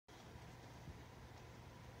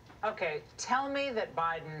Okay, tell me that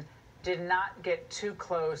Biden did not get too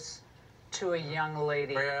close to a young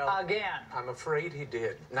lady again. I'm afraid he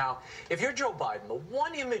did. Now, if you're Joe Biden, the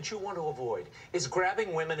one image you want to avoid is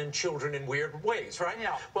grabbing women and children in weird ways, right?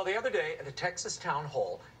 Yeah. Well, the other day at a Texas town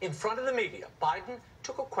hall, in front of the media, Biden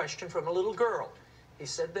took a question from a little girl. He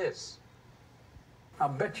said this. I'll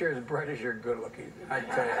bet you're as bright as you're good looking, I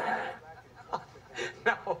tell you.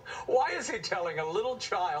 Now, why is he telling a little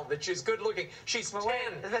child that she's good looking? She's 10.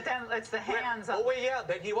 But then it's the hands up. Oh, wait, yeah,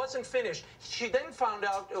 then he wasn't finished. She then found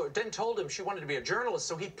out, or then told him she wanted to be a journalist,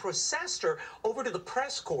 so he processed her over to the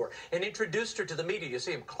press corps and introduced her to the media. You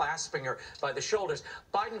see him clasping her by the shoulders.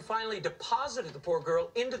 Biden finally deposited the poor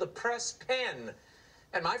girl into the press pen.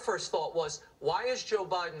 And my first thought was, why is Joe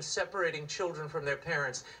Biden separating children from their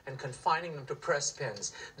parents and confining them to press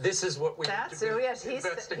pens? This is what we need to be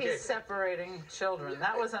investigating. He's separating children.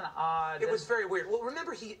 That was an odd... It was very weird. Well,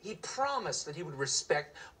 remember, he promised that he would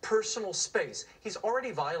respect personal space. He's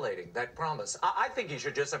already violating that promise. I think he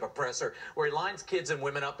should just have a presser where he lines kids and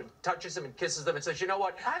women up and touches them and kisses them and says, you know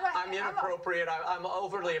what, I'm inappropriate, I'm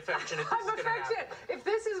overly affectionate. I'm affectionate. If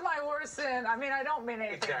this is my worst sin, I mean, I don't mean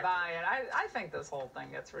anything by it. I think this whole thing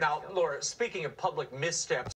gets ridiculous. Now, Laura, speaking of public missteps,